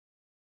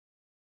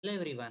Hello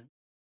everyone.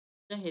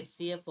 The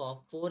HCF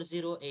of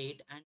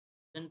 408 and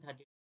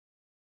 1030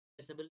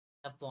 expressible in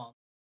the form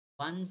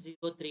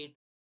 1032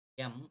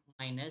 m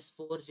minus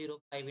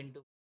 405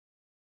 into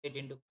 8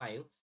 into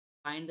 5.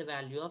 Find the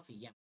value of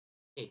m.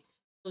 Okay.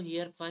 So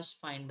here first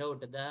find out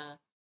the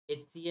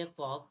HCF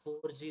of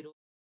 40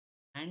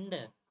 and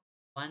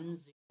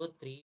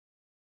 103.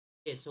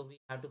 Okay. So we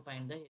have to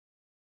find the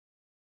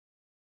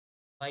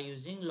by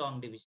using long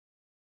division.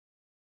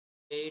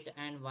 8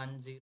 and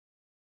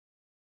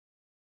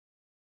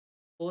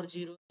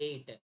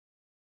 408,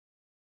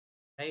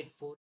 right?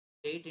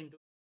 408 into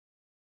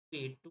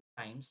 8 two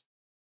times.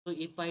 So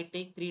if I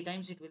take 3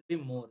 times, it will be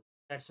more.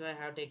 That's why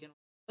I have taken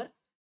over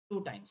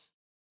 2 times.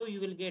 So you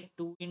will get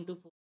 2 into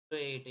 4 to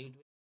 8. It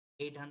will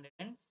be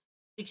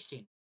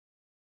 816.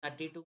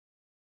 32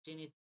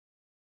 is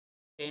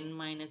 10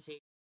 minus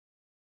 8,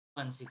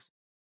 16.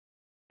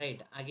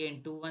 Right.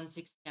 Again,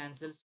 216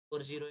 cancels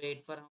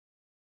 408 for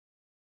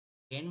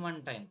again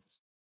one time.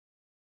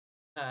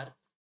 Star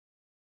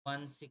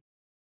 16.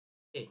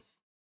 Okay.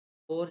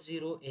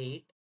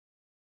 408.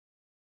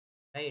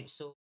 Right.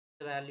 So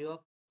the value of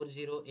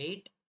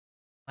 408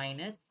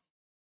 minus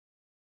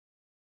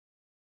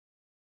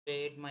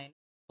 8 minus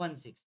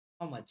 16.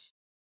 How much?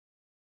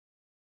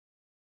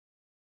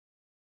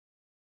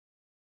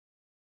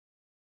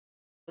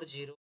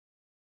 40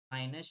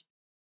 minus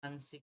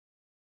 16.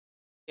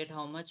 Get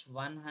how much?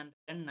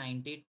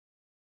 190.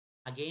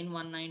 Again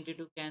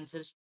 192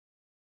 cancels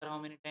for how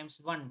many times?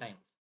 One time.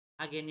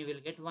 Again you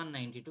will get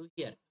 192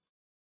 here.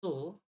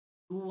 So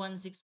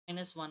 216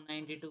 minus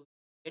 192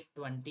 get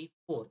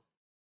 24.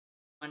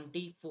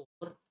 24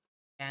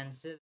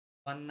 cancel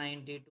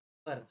 192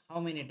 for how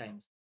many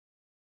times?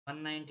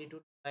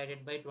 192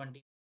 divided by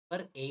 20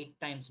 for 8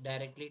 times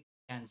directly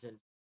cancels.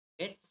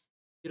 Get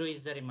 0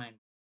 is the remainder.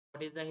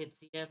 What is the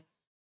HCF?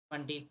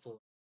 24.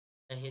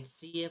 The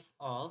HCF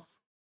of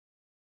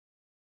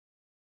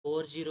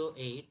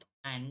 408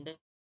 and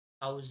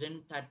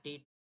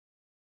 1030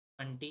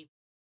 20.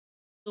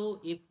 So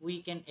if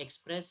we can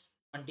express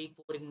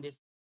 24 in this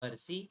number,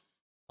 see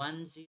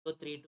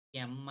 1032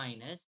 m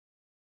minus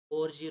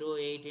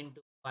 408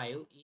 into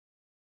 5 is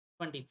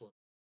 24.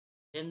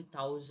 Then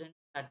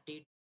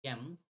 1032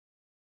 m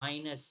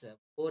minus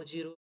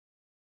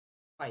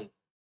 405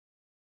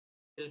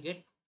 will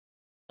get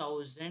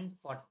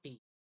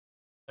 1040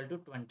 equal to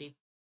 20.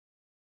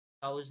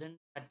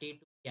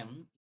 1032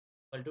 m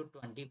equal to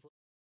 24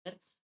 here,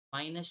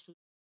 minus 2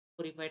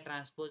 if I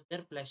transpose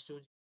there, plus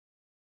 2,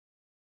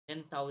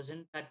 then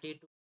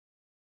 1032,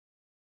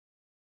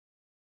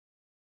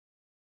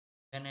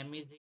 then m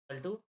is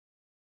equal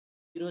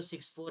to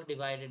 064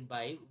 divided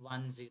by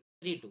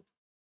 1032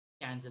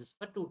 cancels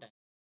for 2 times,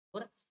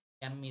 or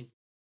m is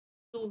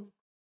 2.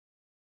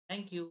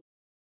 Thank you.